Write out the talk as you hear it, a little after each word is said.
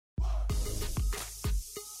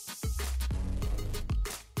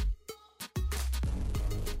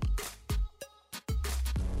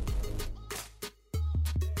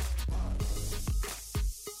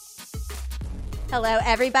Hello,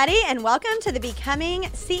 everybody, and welcome to the Becoming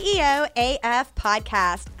CEO AF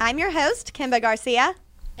podcast. I'm your host, Kimba Garcia.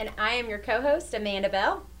 And I am your co-host, Amanda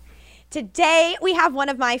Bell. Today, we have one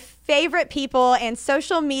of my favorite people and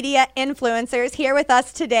social media influencers here with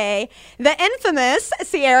us today, the infamous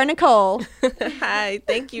Sierra Nicole. Hi,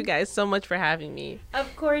 thank you guys so much for having me.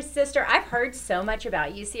 Of course, sister. I've heard so much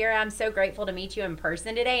about you, Sierra. I'm so grateful to meet you in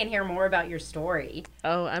person today and hear more about your story.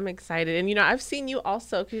 Oh, I'm excited. And, I've seen you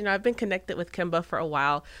also because, I've been connected with Kimba for a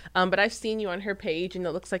while, but I've seen you on her page and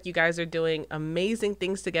it looks like you guys are doing amazing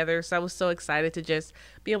things together. So I was so excited to just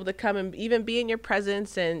be able to come and even be in your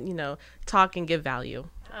presence and, talk and give value.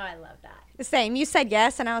 Oh, I love that. Same. You said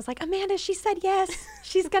yes, and I was like, Amanda, she said yes.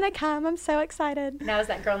 She's going to come. I'm so excited. And I was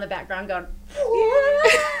that girl in the background going,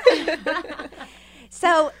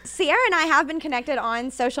 So Sierra and I have been connected on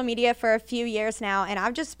social media for a few years now, and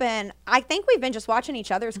I think we've been just watching each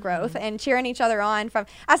other's growth and cheering each other on from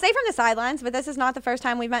the sidelines, but this is not the first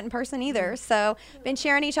time we've met in person either. So been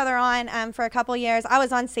cheering each other on for a couple years. I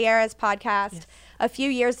was on Sierra's podcast a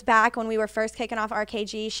few years back when we were first kicking off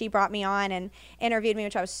RKG. She brought me on and interviewed me,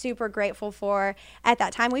 which I was super grateful for. At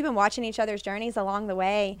that time, we've been watching each other's journeys along the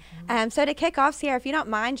way. So to kick off, Sierra, if you don't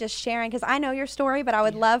mind just sharing, because I know your story, but I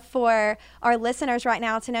would love for our listeners right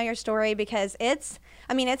now to know your story, because it's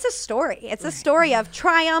a story. It's a story of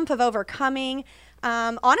triumph, of overcoming.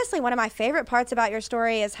 Honestly, one of my favorite parts about your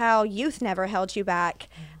story is how youth never held you back.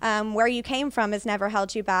 Where you came from has never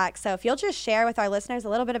held you back. So if you'll just share with our listeners a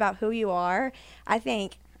little bit about who you are,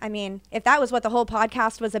 if that was what the whole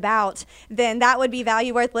podcast was about, then that would be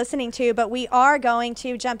value worth listening to. But we are going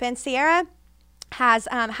to jump in. Sierra has,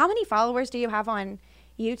 how many followers do you have on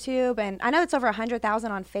YouTube? And I know it's over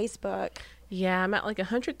 100,000 on Facebook. Yeah, I'm at like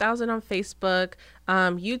 100,000 on Facebook.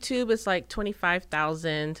 YouTube is like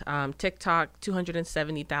 25,000. TikTok,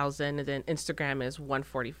 270,000. And then Instagram is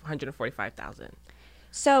 145,000.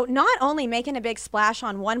 So not only making a big splash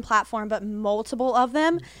on one platform, but multiple of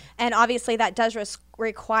them. And obviously that does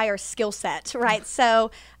require skill set, right?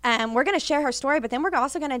 So we're going to share her story, but then we're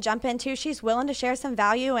also going to jump into, she's willing to share some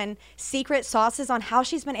value and secret sauces on how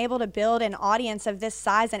she's been able to build an audience of this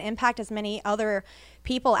size and impact as many other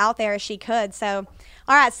people out there as she could. So,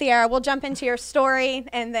 all right, Sierra, we'll jump into your story,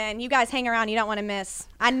 and then you guys hang around. You don't want to miss.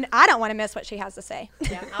 I don't want to miss what she has to say.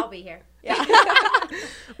 Yeah, I'll be here. Yeah.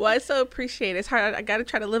 Well, I so appreciate it. It's hard. I got to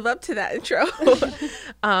try to live up to that intro.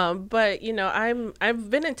 But, I've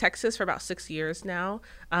been in Texas for about 6 years now.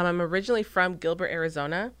 I'm originally from Gilbert,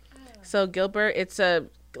 Arizona. So Gilbert, it's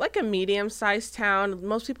like a medium-sized town.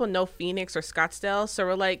 Most people know Phoenix or Scottsdale. So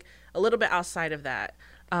we're like a little bit outside of that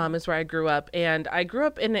is where I grew up. And I grew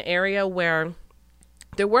up in an area where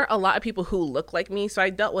there weren't a lot of people who look like me. So I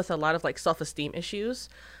dealt with a lot of like self-esteem issues.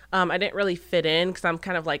 I didn't really fit in because I'm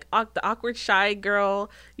kind of like the awkward, shy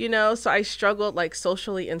girl, so I struggled like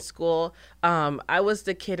socially in school. I was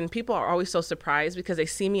the kid, and people are always so surprised because they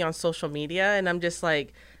see me on social media and I'm just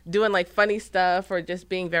like doing like funny stuff or just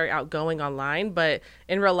being very outgoing online. But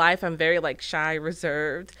in real life, I'm very like shy,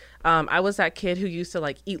 reserved. I was that kid who used to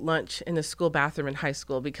like eat lunch in the school bathroom in high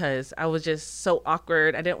school because I was just so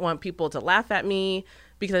awkward. I didn't want people to laugh at me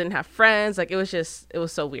because I didn't have friends. Like it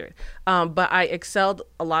was so weird. But I excelled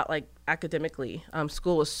a lot like academically.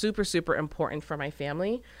 School was super, super important for my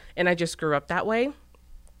family. And I just grew up that way.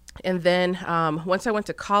 And then once I went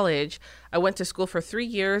to college, I went to school for 3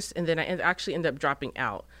 years, and then I actually ended up dropping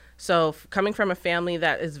out. So coming from a family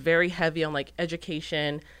that is very heavy on like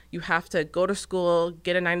education, you have to go to school,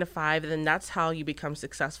 get a 9-to-5, and then that's how you become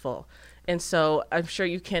successful. And so I'm sure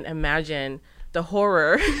you can imagine the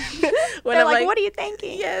horror when They're like, what are you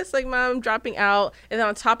thinking? Yes, like, Mom, I'm dropping out. And then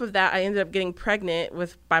on top of that, I ended up getting pregnant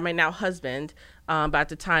by my now husband. But at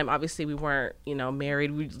the time, obviously, we weren't,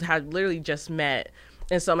 married. We had literally just met.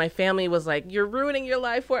 And so my family was like, you're ruining your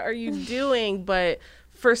life. What are you doing? But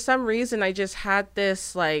for some reason, I just had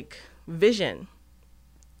this like vision.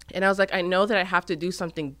 And I was like, I know that I have to do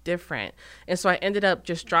something different. And so I ended up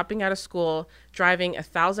just dropping out of school, driving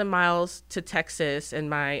 1,000 miles to Texas in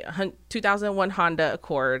my 2001 Honda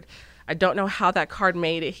Accord. I don't know how that car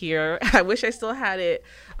made it here. I wish I still had it.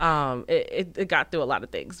 It got through a lot of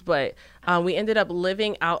things. But we ended up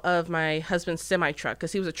living out of my husband's semi-truck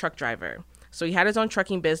because he was a truck driver. So he had his own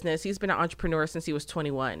trucking business. He's been an entrepreneur since he was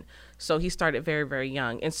 21. So he started very, very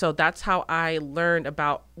young. And so that's how I learned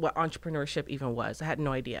about what entrepreneurship even was. I had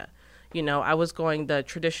no idea. I was going the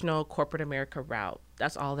traditional corporate America route.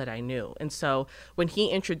 That's all that I knew. And so when he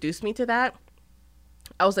introduced me to that,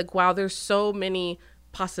 I was like, wow, there's so many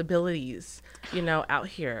possibilities, out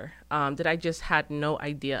here that I just had no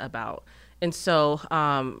idea about. And so,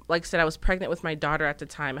 like I said, I was pregnant with my daughter at the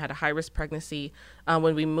time. I had a high-risk pregnancy.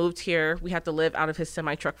 When we moved here, we had to live out of his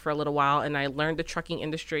semi-truck for a little while, and I learned the trucking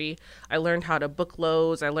industry. I learned how to book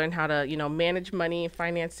loads. I learned how to, manage money,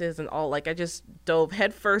 finances, and all. Like, I just dove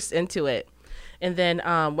headfirst into it. And then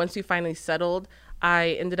once we finally settled,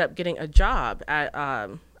 I ended up getting a job at,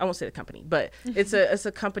 I won't say the company, but it's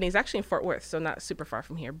a company. It's actually in Fort Worth, so not super far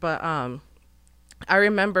from here. But I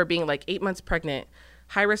remember being like 8 months pregnant,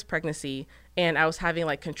 high-risk pregnancy, and I was having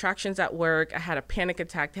like contractions at work. I had a panic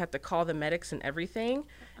attack. They had to call the medics and everything.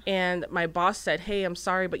 And my boss said, "Hey, I'm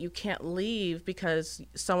sorry, but you can't leave because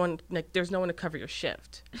there's no one to cover your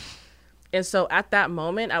shift." And so at that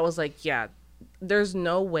moment, I was like, yeah, there's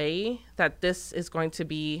no way that this is going to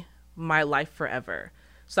be my life forever.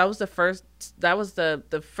 So that was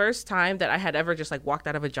the first time that I had ever just like walked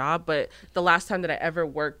out of a job, but the last time that I ever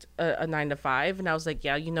worked a 9 to 5. And I was like,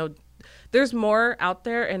 yeah, there's more out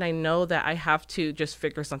there, and I know that I have to just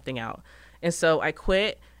figure something out. And so I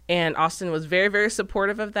quit, and Austin was very, very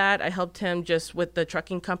supportive of that. I helped him just with the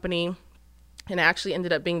trucking company, and I actually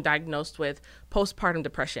ended up being diagnosed with postpartum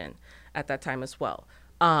depression at that time as well,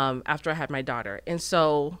 after I had my daughter. And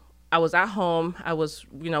so I was at home. I was,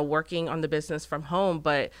 working on the business from home,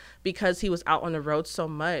 but because he was out on the road so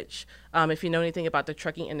much, if you know anything about the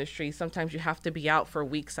trucking industry, sometimes you have to be out for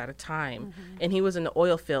weeks at a time. Mm-hmm. And he was in the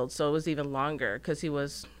oil field, so it was even longer because he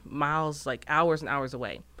was miles, like hours and hours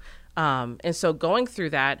away. And so going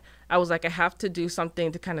through that, I was like, I have to do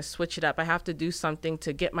something to kind of switch it up. I have to do something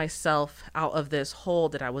to get myself out of this hole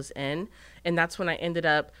that I was in. And that's when I ended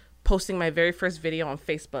up posting my very first video on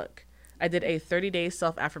Facebook. I did a 30-day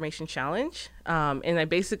self-affirmation challenge, and I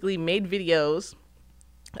basically made videos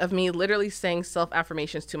of me literally saying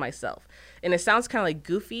self-affirmations to myself. And it sounds kind of like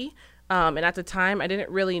goofy, and at the time, I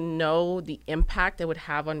didn't really know the impact it would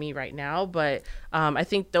have on me right now, but I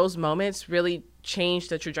think those moments really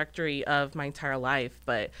changed the trajectory of my entire life.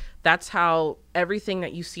 But that's how everything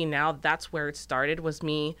that you see now, that's where it started, was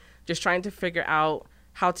me just trying to figure out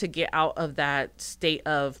how to get out of that state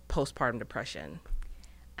of postpartum depression.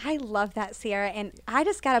 I love that, Sierra. And I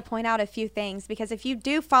just got to point out a few things, because if you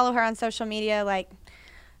do follow her on social media, like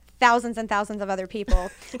thousands and thousands of other people,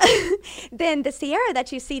 then the Sierra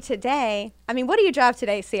that you see today, I mean, what do you drive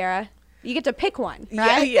today, Sierra? You get to pick one,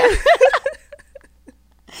 right? Yeah.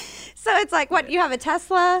 So it's like, what, you have a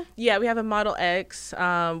Tesla? Yeah, we have a Model X.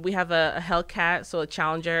 We have a Hellcat, so a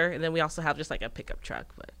Challenger. And then we also have just like a pickup truck.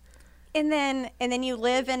 But And then you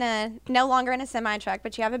live no longer in a semi-truck,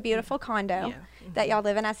 but you have a beautiful condo that y'all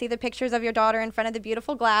live in. I see the pictures of your daughter in front of the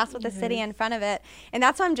beautiful glass with the city in front of it. And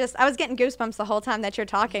that's why I was getting goosebumps the whole time that you're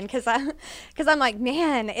talking, because I'm like,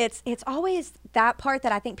 man, it's always that part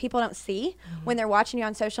that I think people don't see when they're watching you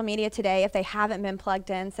on social media today. If they haven't been plugged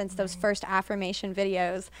in since those first affirmation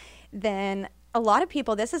videos, then a lot of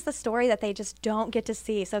people, this is the story that they just don't get to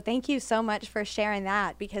see. So thank you so much for sharing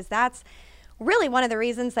that, because that's really one of the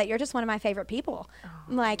reasons that you're just one of my favorite people.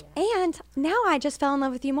 And now I just fell in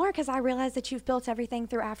love with you more because I realized that you've built everything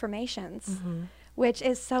through affirmations, which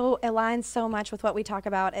aligns so much with what we talk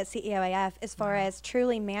about at CEOAF as far as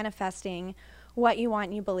truly manifesting what you want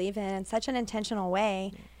and you believe in such an intentional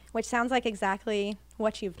way, which sounds like exactly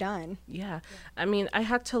what you've done. Yeah. I mean,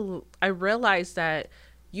 I realized that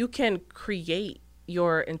you can create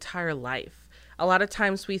your entire life. A lot of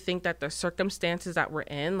times we think that the circumstances that we're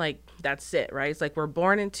in, like, that's it, right? It's like we're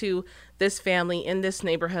born into this family in this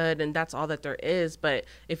neighborhood and that's all that there is. But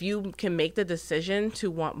if you can make the decision to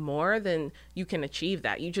want more, then you can achieve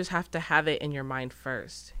that. You just have to have it in your mind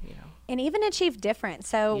first, And even achieve different.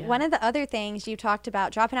 So one of the other things you talked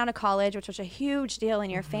about, dropping out of college, which was a huge deal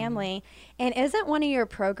in your family. And isn't one of your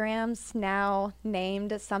programs now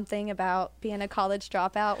named something about being a college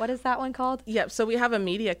dropout? What is that one called? Yep. So we have a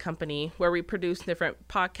media company where we produce different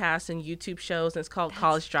podcasts and YouTube shows, and it's called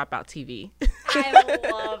College Dropout TV. I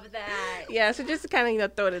love that. Yeah. So just to kind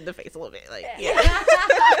of throw it in the face a little bit.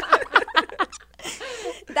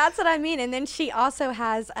 That's what I mean. And then she also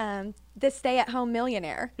has the stay-at-home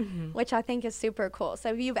millionaire, which I think is super cool.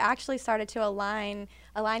 So you've actually started to aligning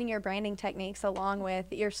your branding techniques along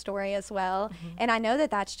with your story as well. And I know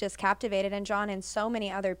that that's just captivated and drawn in so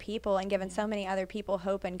many other people and given so many other people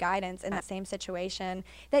hope and guidance in that same situation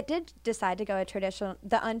that did decide to go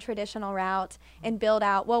the untraditional route and build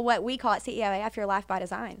out, what we call at CEOAF, your life by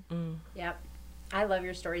design. Yep. I love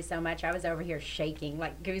your story so much. I was over here shaking,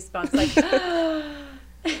 like goosebumps, like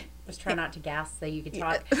was trying not to gasp so you could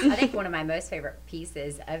talk. I think one of my most favorite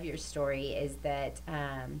pieces of your story is that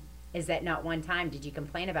not one time did you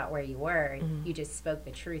complain about where you were. You just spoke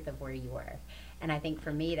the truth of where you were. And I think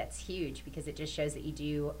for me that's huge, because it just shows that you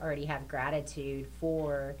do already have gratitude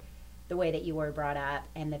for the way that you were brought up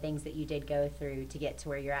and the things that you did go through to get to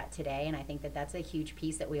where you're at today. And I think that that's a huge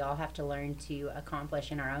piece that we all have to learn to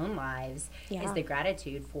accomplish in our own lives, is the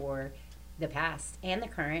gratitude for the past and the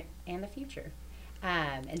current and the future.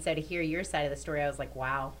 And so to hear your side of the story, I was like,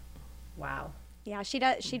 wow. Yeah, she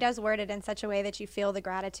does word it in such a way that you feel the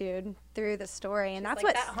gratitude through the story, and that's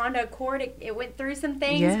like what that Honda Accord. It went through some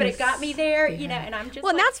things, but it got me there, you know. And I'm just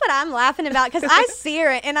and that's what I'm laughing about, because I see her,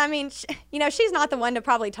 and I mean, she's not the one to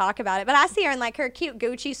probably talk about it, but I see her in like her cute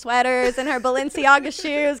Gucci sweaters and her Balenciaga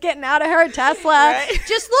shoes, getting out of her Tesla,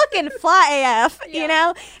 just looking fly AF, you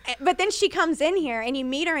know. But then she comes in here, and you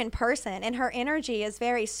meet her in person, and her energy is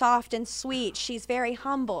very soft and sweet. She's very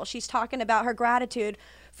humble. She's talking about her gratitude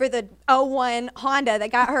for the '01 Honda that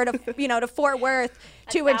got her to, to Fort Worth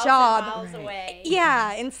to a job. Miles away.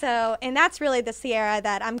 Yeah, and that's really the Sierra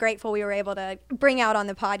that I'm grateful we were able to bring out on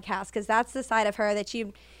the podcast, because that's the side of her that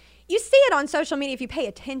you see it on social media if you pay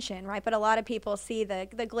attention, right? But a lot of people see the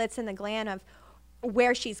glitz and the glam of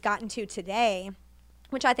where she's gotten to today,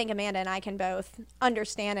 which I think Amanda and I can both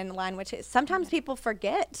understand and align, which is sometimes people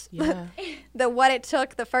forget what it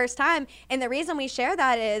took the first time. And the reason we share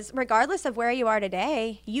that is, regardless of where you are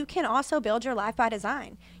today, you can also build your life by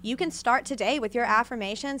design. You can start today with your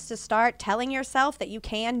affirmations to start telling yourself that you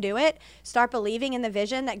can do it, start believing in the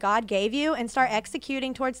vision that God gave you, and start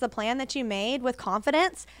executing towards the plan that you made with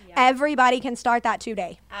confidence. Everybody can start that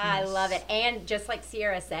today. I love it. And just like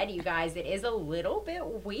Sierra said, you guys, it is a little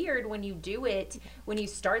bit weird when you do it, when you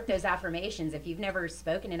start those affirmations. If you've never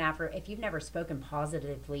spoken if you've never spoken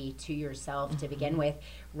positively to yourself to begin with,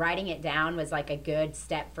 writing it down was like a good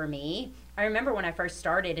step for me. I remember when I first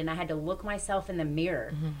started and I had to look myself in the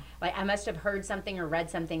mirror. Like I must have heard something or read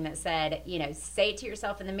something that said, say it to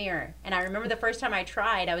yourself in the mirror. And I remember the first time I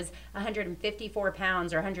tried, I was 154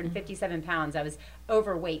 pounds or 157 pounds. I was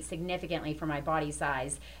overweight significantly for my body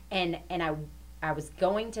size. And I was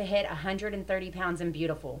going to hit 130 pounds and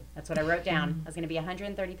beautiful. That's what I wrote down. I was going to be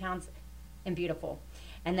 130 pounds and beautiful.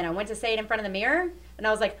 And then I went to say it in front of the mirror, and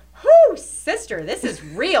I was like, whoo, sister, this is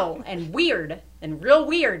real and weird and real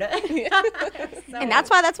weird. And that's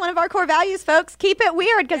why that's one of our core values, folks. Keep it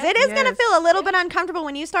weird, because it is going to feel a little bit uncomfortable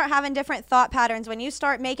when you start having different thought patterns, when you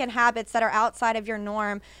start making habits that are outside of your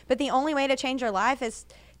norm. But the only way to change your life is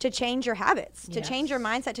to change your habits, to change your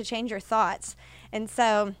mindset, to change your thoughts. And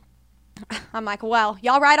so I'm like, well,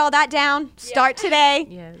 y'all write all that down. Start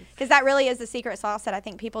today. Because that really is the secret sauce that I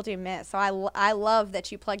think people do miss. So I love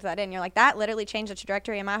that you plugged that in. You're like, that literally changed the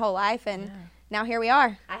trajectory of my whole life, and now here we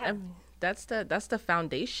are. That's the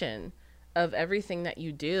foundation of everything that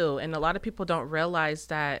you do. And a lot of people don't realize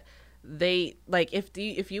that they, like,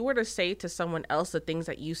 if you were to say to someone else the things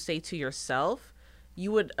that you say to yourself,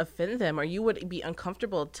 you would offend them, or you would be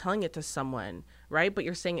uncomfortable telling it to someone, right? But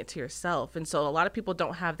you're saying it to yourself. And so a lot of people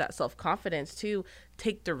don't have that self-confidence to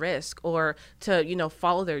take the risk or to,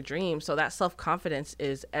 follow their dreams. So that self-confidence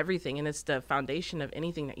is everything, and it's the foundation of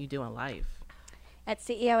anything that you do in life. At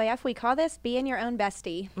CEOAF, we call this being your own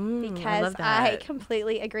bestie, because I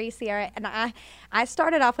completely agree, Sierra. And I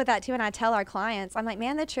started off with that too, and I tell our clients, I'm like,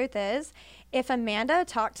 man, the truth is, if Amanda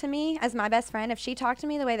talked to me as my best friend, if she talked to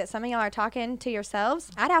me the way that some of y'all are talking to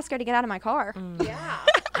yourselves, I'd ask her to get out of my car.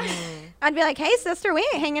 I'd be like, hey, sister, we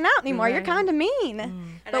ain't hanging out anymore. You're kind of mean.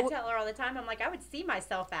 And I tell her all the time, I'm like, I would see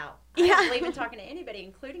myself out. I don't believe in talking to anybody,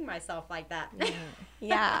 including myself, like that.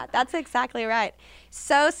 Yeah, that's exactly right.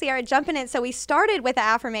 So, Sierra, jumping in. So we started with the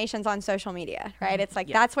affirmations on social media, right? It's like,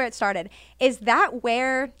 that's where it started. Is that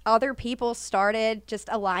where other people started just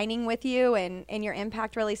aligning with you, and your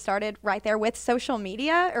impact really started right there with social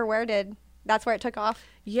media? Or that's where it took off?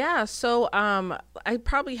 Yeah. So I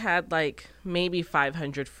probably had like maybe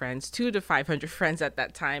 500 friends, 200 to 500 friends at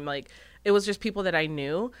that time. Like, it was just people that I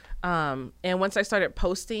knew. And once I started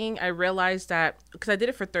posting, I realized that, because I did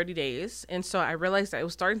it for 30 days. And so I realized that it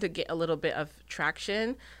was starting to get a little bit of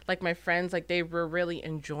traction. Like, my friends, like, they were really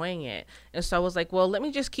enjoying it. And so I was like, well, let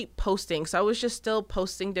me just keep posting. So I was just still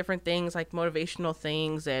posting different things, like motivational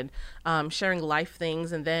things and sharing life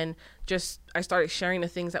things. And then I started sharing the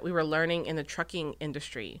things that we were learning in the trucking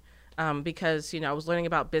industry. Because, I was learning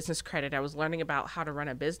about business credit. I was learning about how to run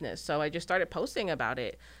a business. So I just started posting about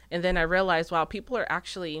it. And then I realized, wow, people are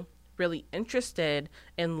actually really interested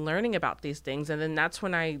in learning about these things. And then that's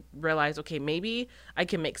when I realized, okay, maybe I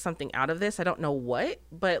can make something out of this. I don't know what,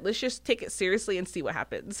 but let's just take it seriously and see what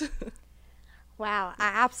happens. Wow. I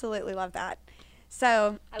absolutely love that.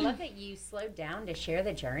 So I love that you slowed down to share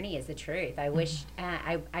the journey, is the truth. I wish,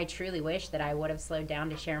 I truly wish that I would have slowed down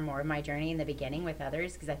to share more of my journey in the beginning with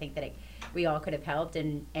others, because I think that we all could have helped.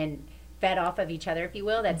 And fed off of each other, if you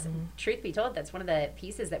will. That's truth be told, that's one of the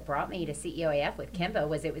pieces that brought me to CEOAF with Kimbo.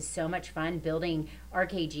 Was it was so much fun building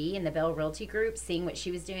RKG and the Bell Realty Group, seeing what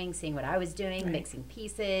she was doing, seeing what I was doing, mixing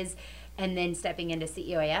pieces, and then stepping into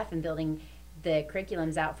CEOAF and building the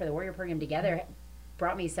curriculums out for the Warrior Program together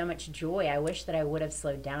brought me so much joy. I wish that I would have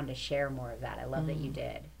slowed down to share more of that. I love that you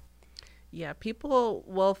did. Yeah, people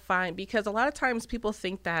will find, because a lot of times people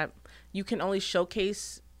think that you can only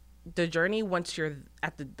showcase the journey once you're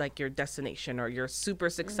at the like your destination or you're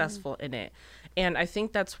super successful in it. And I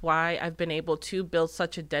think that's why I've been able to build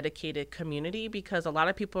such a dedicated community, because a lot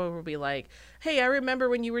of people will be like, hey, I remember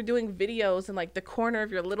when you were doing videos in like the corner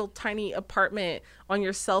of your little tiny apartment on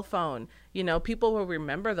your cell phone. You know, people will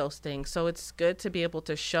remember those things. So it's good to be able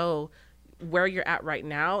to show where you're at right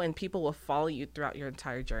now, and people will follow you throughout your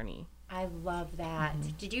entire journey. I love that.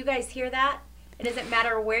 Did you guys hear that? It doesn't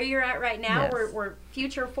matter where you're at right now. Yes. We're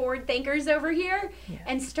future forward thinkers over here. Yes.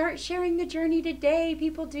 And start sharing the journey today.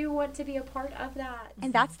 People do want to be a part of that.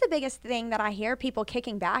 And that's the biggest thing that I hear people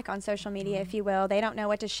kicking back on social media, if you will. They don't know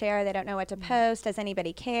what to share. They don't know what to post. Does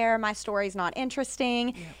anybody care? My story's not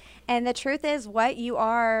interesting. And the truth is, what you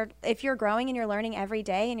are, if you're growing and you're learning every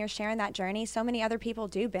day and you're sharing that journey, so many other people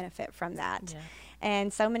do benefit from that.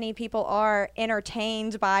 And so many people are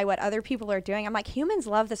entertained by what other people are doing. I'm like, humans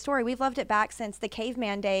love the story. We've loved it back since the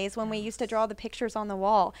caveman days when we used to draw the pictures on the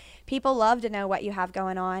wall. People love to know what you have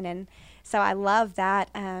going on. And so I love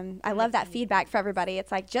that. I love that feedback for everybody.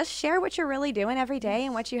 It's like, just share what you're really doing every day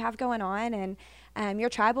and what you have going on. And your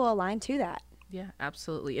tribe will align to that. Yeah,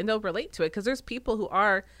 absolutely. And they'll relate to it, because there's people who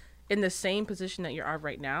are in the same position that you are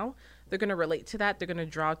right now. They're going to relate to that. They're going to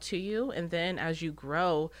draw to you. And then as you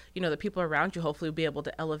grow, you know, the people around you hopefully will be able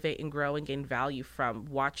to elevate and grow and gain value from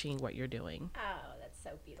watching what you're doing. Oh, that's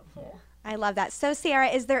so beautiful. I love that. So, Sierra,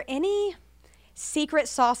 is there any secret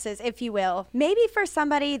sauces, if you will, maybe for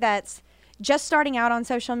somebody that's just starting out on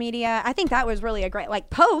social media? I think that was really a great, like,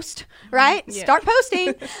 post, right? Start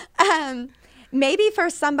posting. Maybe for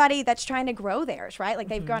somebody that's trying to grow theirs, right? Like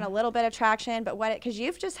they've grown a little bit of traction, but because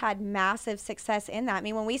you've just had massive success in that. I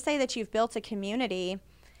mean, when we say that you've built a community,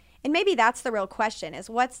 and maybe that's the real question, is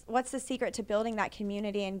what's the secret to building that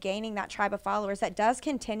community and gaining that tribe of followers that does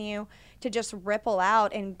continue to just ripple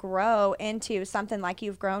out and grow into something like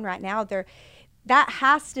you've grown right now? There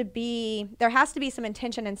has to be some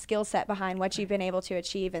intention and skill set behind what you've been able to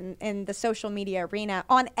achieve in the social media arena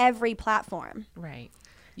on every platform. Right.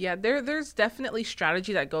 Yeah, there's definitely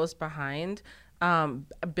strategy that goes behind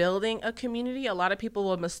building a community. A lot of people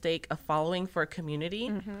will mistake a following for a community,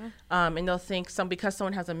 and they'll think because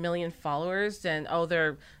someone has 1 million followers, then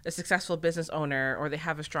they're a successful business owner or they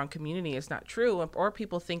have a strong community. It's not true. Or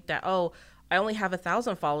people think that I only have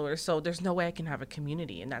 1,000 followers, so there's no way I can have a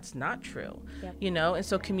community, and that's not true. You know, and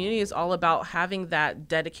so community is all about having that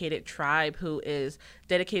dedicated tribe who is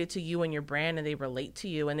dedicated to you and your brand, and they relate to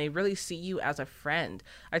you and they really see you as a friend.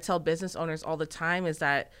 I tell business owners all the time is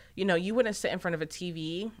that, you know, you wouldn't sit in front of a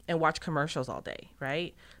TV and watch commercials all day,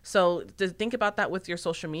 right? So to think about that with your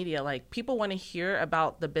social media, like people want to hear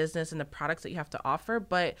about the business and the products that you have to offer,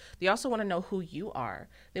 but they also want to know who you are.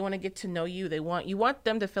 They want to get to know you. You want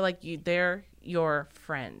them to feel like they're your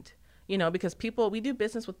friend, you know, because we do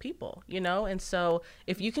business with people, you know? And so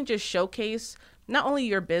if you can just showcase not only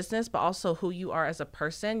your business, but also who you are as a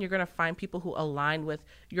person, you're going to find people who align with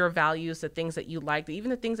your values, the things that you like, even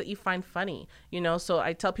the things that you find funny, you know? So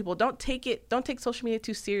I tell people, don't take social media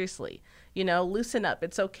too seriously, you know, loosen up.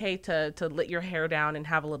 It's okay to let your hair down and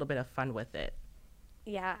have a little bit of fun with it.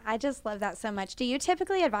 Yeah, I just love that so much. Do you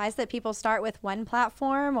typically advise that people start with one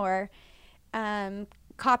platform, or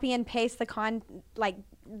copy and paste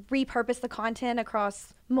repurpose the content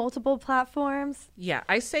across multiple platforms? Yeah,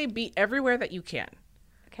 I say be everywhere that you can.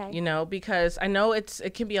 Okay. You know, because I know it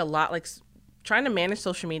can be a lot, like trying to manage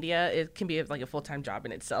social media, it can be like a full-time job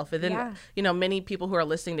in itself. And then, you know, many people who are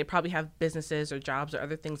listening, they probably have businesses or jobs or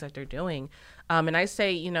other things that they're doing. And I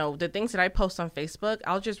say, you know, the things that I post on Facebook,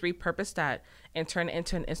 I'll just repurpose that and turn it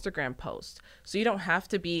into an Instagram post. So you don't have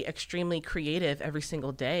to be extremely creative every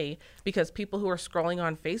single day, because people who are scrolling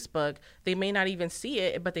on Facebook, they may not even see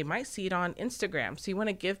it, but they might see it on Instagram. So you want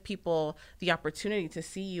to give people the opportunity to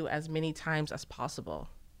see you as many times as possible.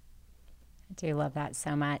 I do love that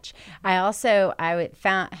so much. I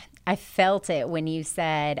felt it when you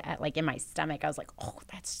said, like in my stomach, I was like, oh,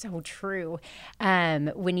 that's so true.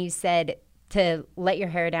 When you said to let your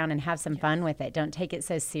hair down and have some fun with it. Don't take it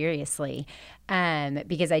so seriously.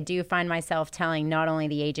 Because I do find myself telling not only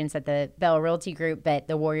the agents at the Bell Realty Group, but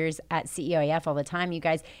the warriors at CEOAF all the time, you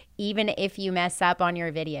guys, even if you mess up on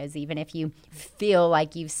your videos, even if you feel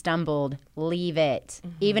like you've stumbled, leave it.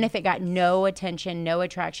 Even if it got no attention, no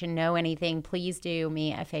attraction, no anything, please do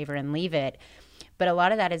me a favor and leave it. But a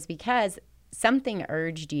lot of that is because something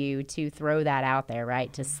urged you to throw that out there,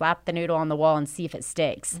 right? To slap the noodle on the wall and see if it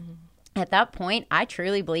sticks. At that point, I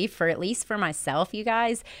truly believe, for at least for myself, you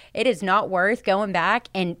guys, it is not worth going back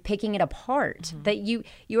and picking it apart. That you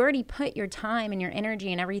already put your time and your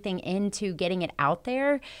energy and everything into getting it out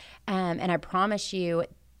there. And I promise you,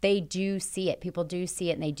 they do see it. People do see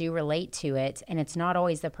it and they do relate to it. And it's not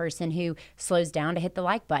always the person who slows down to hit the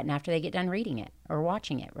like button after they get done reading it or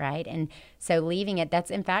watching it, right? And so leaving it,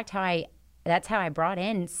 that's in fact that's how I brought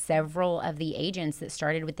in several of the agents that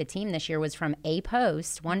started with the team this year. Was from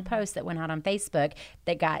one post that went out on Facebook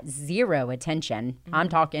that got zero attention. I'm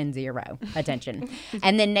talking zero attention.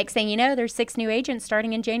 And then next thing you know, there's 6 new agents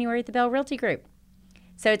starting in January at the Bell Realty Group.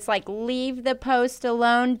 So it's like, leave the post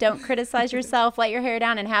alone. Don't criticize yourself. Let your hair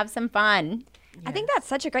down and have some fun. Yeah. I think that's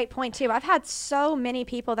such a great point, too. I've had so many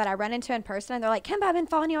people that I run into in person, and they're like, Kimba, I've been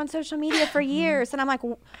following you on social media for years. And I'm like,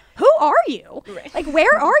 who are you? Right. Like,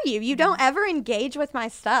 where are you? You don't ever engage with my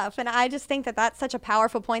stuff. And I just think that that's such a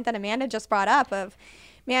powerful point that Amanda just brought up of,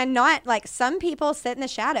 man, not like some people sit in the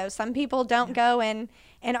shadows. Some people don't go and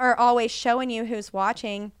are always showing you who's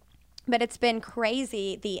watching. But it's been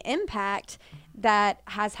crazy, the impact that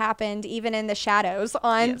has happened even in the shadows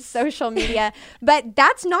on social media. But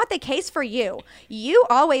that's not the case for you. You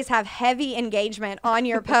always have heavy engagement on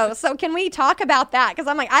your posts. So can we talk about that? Because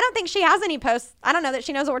I'm like, I don't think she has any posts. I don't know that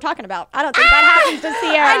she knows what we're talking about. I don't think that happens to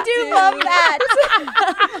Sierra. I do love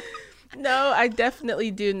that. No, I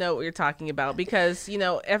definitely do know what you're talking about because,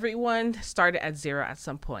 everyone started at zero at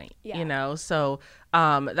some point, so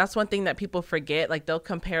that's one thing that people forget. Like, they'll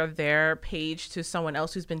compare their page to someone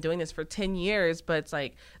else who's been doing this for 10 years, but it's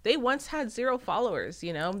like they once had 0 followers,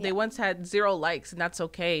 they once had 0 likes, and that's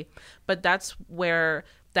okay. But that's where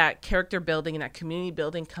that character building and that community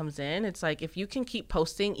building comes in. It's like, if you can keep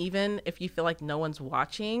posting, even if you feel like no one's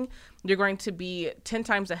watching, you're going to be 10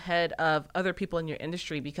 times ahead of other people in your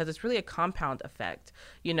industry because it's really a compound effect,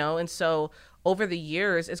 And so over the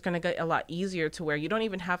years, it's going to get a lot easier to where you don't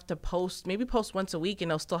even have to maybe post once a week and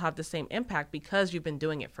it'll still have the same impact because you've been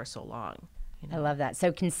doing it for so long. I love that.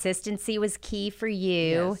 So consistency was key for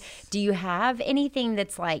you. Yes. Do you have anything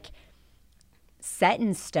that's like set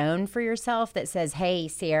in stone for yourself that says, hey,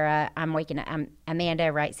 Sierra, I'm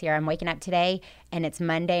Amanda, right? Sierra, I'm waking up today and it's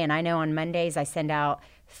Monday. And I know on Mondays I send out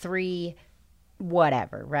 3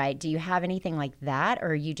 whatever, right? Do you have anything like that,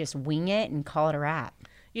 or you just wing it and call it a wrap?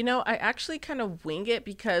 I actually kind of wing it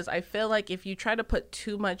because I feel like if you try to put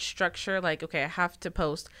too much structure, like, okay, I have to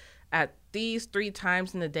post at these 3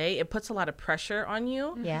 times in the day, it puts a lot of pressure on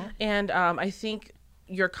you. Yeah. And I think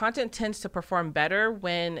your content tends to perform better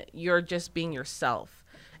when you're just being yourself.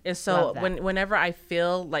 And so whenever I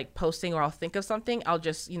feel like posting or I'll think of something, I'll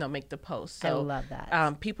just, make the post. So I love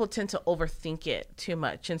that. People tend to overthink it too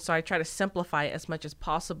much. And so I try to simplify it as much as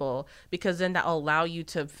possible because then that will allow you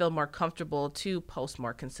to feel more comfortable to post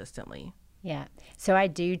more consistently. Yeah. So I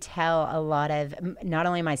do tell a lot of, not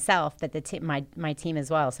only myself, but my team as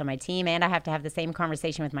well. So my team, and I have to have the same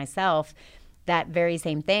conversation with myself, that very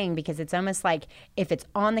same thing, because it's almost like if it's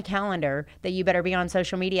on the calendar that you better be on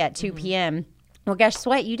social media at 2 p.m., well, guess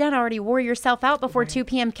what? You done already wore yourself out before 2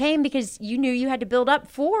 p.m. came because you knew you had to build up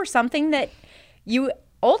for something that you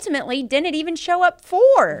ultimately didn't even show up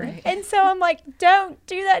for. Right. And so I'm like, don't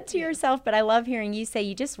do that to yourself. But I love hearing you say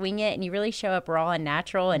you just wing it and you really show up raw and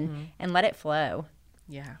natural and let it flow.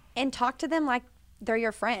 Yeah. And talk to them like they're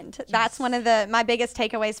your friend. Yes. That's one of my biggest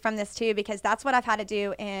takeaways from this too, because that's what I've had to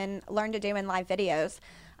do and learn to do in live videos.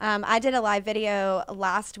 I did a live video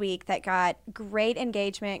last week that got great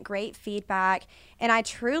engagement, great feedback, and I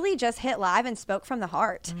truly just hit live and spoke from the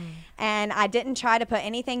heart. And I didn't try to put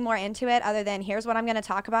anything more into it other than here's what I'm going to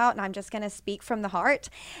talk about, and I'm just going to speak from the heart.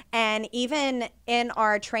 And even in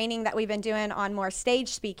our training that we've been doing on more stage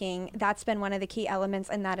speaking, that's been one of the key elements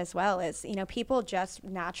in that as well is, people just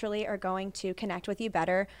naturally are going to connect with you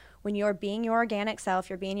better when you're being your organic self,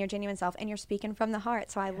 you're being your genuine self, and you're speaking from the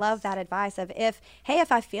heart. So I love that advice of if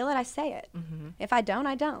I feel it, I say it. If I don't,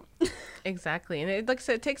 I don't. Exactly. And like I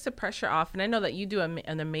said, it takes the pressure off. And I know that you do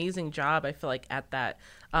an amazing job, I feel like, at that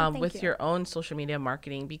with your own social media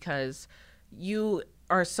marketing, because you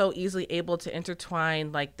are so easily able to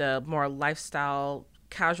intertwine like the more lifestyle,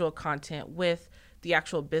 casual content with the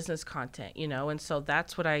actual business content, you know? And so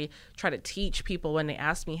that's what I try to teach people when they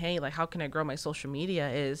ask me, hey, like, how can I grow my social media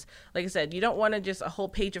is, like I said, you don't want to just a whole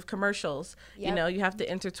page of commercials, you know, you have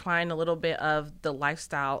to intertwine a little bit of the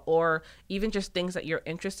lifestyle or even just things that you're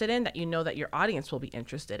interested in that you know that your audience will be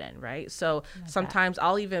interested in, right? So sometimes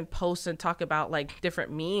I'll even post and talk about like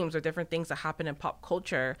different memes or different things that happen in pop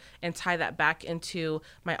culture and tie that back into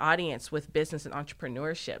my audience with business and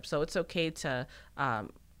entrepreneurship. So it's okay to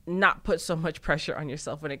not put so much pressure on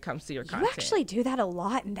yourself when it comes to your content. You actually do that a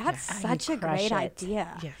lot, and that's such a great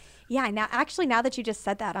idea. Yes. Yeah, now that you just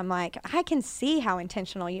said that, I'm like, I can see how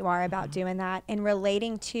intentional you are about doing that and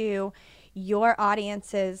relating to your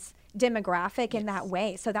audience's demographic in that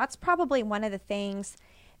way. So that's probably one of the things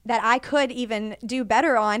that I could even do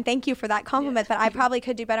better on. Thank you for that compliment, but I probably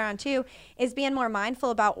could do better on too, is being more mindful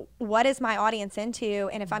about what is my audience into,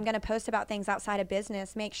 and if I'm going to post about things outside of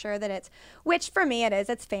business, make sure that it's, which for me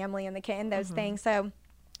it's family and the kid and those things. So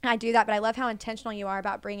I do that, but I love how intentional you are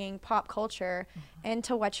about bringing pop culture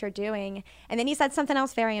into what you're doing. And then you said something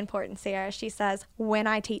else very important, Sierra. She says, when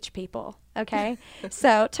I teach people, okay?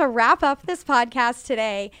 So to wrap up this podcast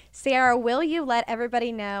today, Sierra, will you let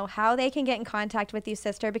everybody know how they can get in contact with you,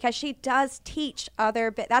 sister? Because she does teach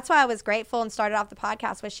that's why I was grateful and started off the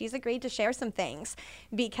podcast was she's agreed to share some things,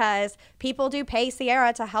 because people do pay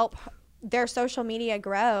Sierra to help their social media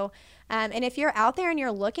grow. And if you're out there and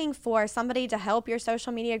you're looking for somebody to help your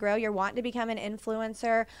social media grow, you're wanting to become an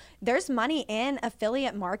influencer, there's money in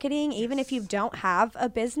affiliate marketing, even if you don't have a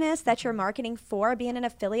business that you're marketing for, being an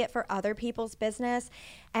affiliate for other people's business.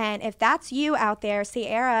 And if that's you out there,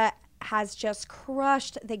 Sierra has just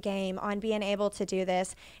crushed the game on being able to do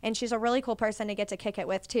this. And she's a really cool person to get to kick it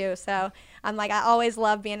with too. So I'm like, I always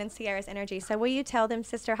love being in Sierra's energy. So will you tell them,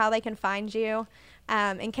 sister, how they can find you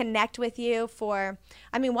and connect with you for,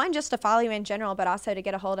 I mean, one, just to follow you in general, but also to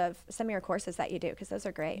get a hold of some of your courses that you do, because those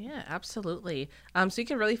are great. Yeah, absolutely. So you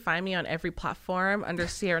can really find me on every platform under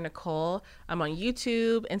Sierra Nicole. I'm on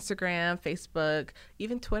YouTube, Instagram, Facebook,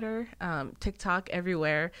 even Twitter, TikTok,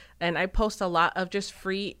 everywhere. And I post a lot of just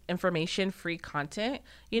free information, free content,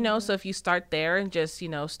 you know, so if you start there and just, you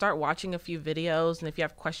know, start watching a few videos, and if you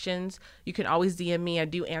have questions, you can always DM me. I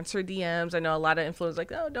do answer DMs. I know a lot of influencers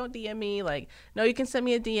like, oh, don't DM me. Like, no, you can send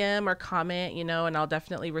me a DM or comment, you know, and I'll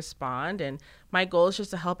definitely respond. And my goal is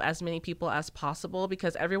just to help as many people as possible,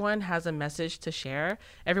 because everyone has a message to share.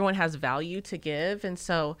 Everyone has value to give. And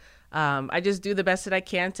so I just do the best that I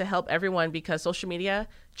can to help everyone, because social media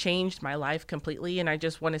changed my life completely. And I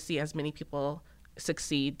just want to see as many people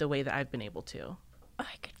succeed the way that I've been able to.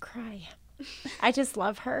 I could cry. I just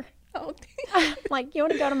love her. Oh, like, you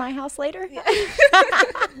want to go to my house later?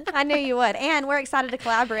 I knew you would. And we're excited to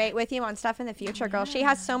collaborate with you on stuff in the future, girl. She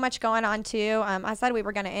has so much going on too. I said we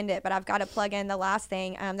were going to end it, but I've got to plug in the last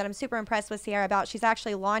thing that I'm super impressed with Sierra about. She's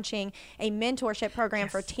actually launching a mentorship program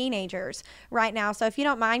for teenagers right now. So if you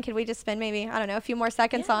don't mind, could we just spend maybe, I don't know, a few more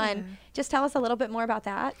seconds on just tell us a little bit more about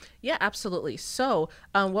that? Yeah, absolutely. So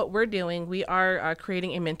what we're doing, we are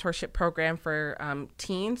creating a mentorship program for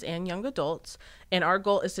teens and young adults. And our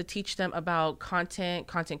goal is to teach them about content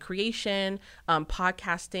creation,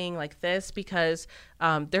 podcasting like this, because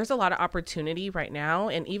there's a lot of opportunity right now.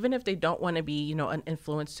 And even if they don't want to be, you know, an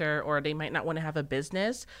influencer, or they might not want to have a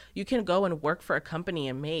business, you can go and work for a company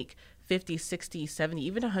and make $50, $60, $70,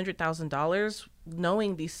 even $100,000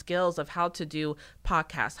 knowing these skills of how to do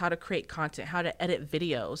podcasts, how to create content, how to edit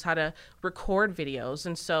videos, how to record videos.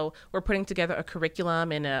 And so we're putting together a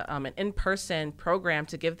curriculum and an in-person program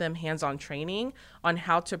to give them hands-on training on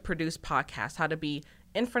how to produce podcasts, how to be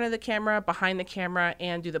in front of the camera, behind the camera,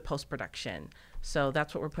 and do the post-production. So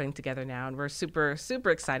that's what we're putting together now, and we're super, super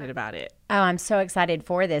excited about it. Oh, I'm so excited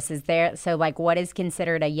for this. So like, what is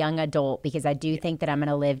considered a young adult? Because I do think that I'm going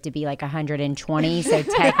to live to be like 120. So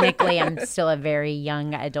technically, I'm still a very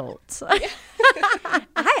young adult.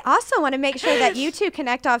 I also want to make sure that you two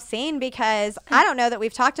connect off scene, because I don't know that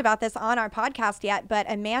we've talked about this on our podcast yet, but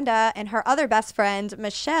Amanda and her other best friend,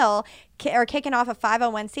 Michelle, are kicking off a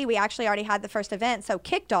 501c. We actually already had the first event, so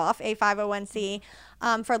kicked off a 501c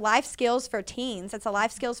for Life Skills for Teens. It's a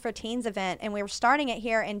Life Skills for Teens event, and we were starting it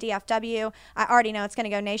here in DFW. I already know it's going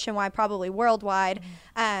to go nationwide, probably worldwide.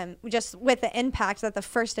 Just with the impact that the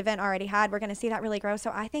first event already had, we're going to see that really grow.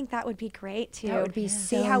 So I think that would be great to That would be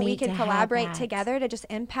see so how we neat could to have collaborate that. together to just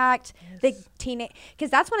impact the teenage,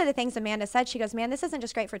 because that's one of the things Amanda said. She goes, man, this isn't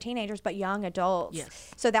just great for teenagers, but young adults.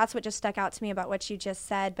 Yes. So that's what just stuck out to me about what you just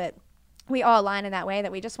said. But we all align in that way,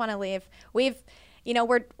 that we just want to leave. you know,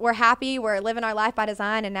 we're happy, we're living our life by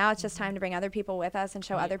design, and now it's just time to bring other people with us and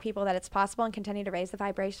show other people that it's possible and continue to raise the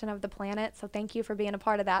vibration of the planet. So thank you for being a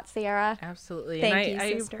part of that, Sierra. Absolutely. Thank and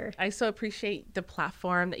you, sister. I so appreciate the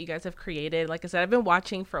platform that you guys have created. Like I said, I've been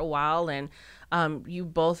watching for a while, and you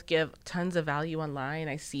both give tons of value online.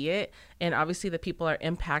 I see it. And obviously the people are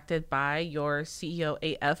impacted by your CEO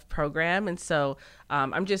AF program. And so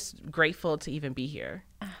I'm just grateful to even be here.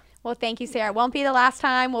 Well, thank you, Sarah. It won't be the last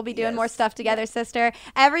time. We'll be doing more stuff together, sister.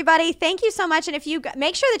 Everybody, thank you so much. And if you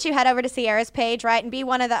make sure that you head over to Sierra's page, right, and be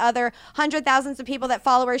one of the other hundred thousands of people that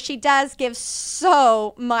follow her. She does give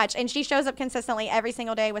so much, and she shows up consistently every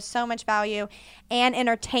single day with so much value and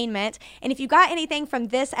entertainment. And if you got anything from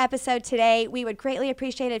this episode today, we would greatly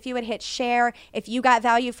appreciate it if you would hit share. If you got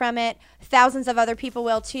value from it, thousands of other people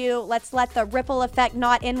will too. Let's let the ripple effect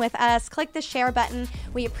not end with us. Click the share button.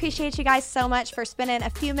 We appreciate you guys so much for spending a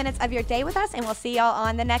few minutes of your day with us, and we'll see y'all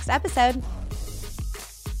on the next episode.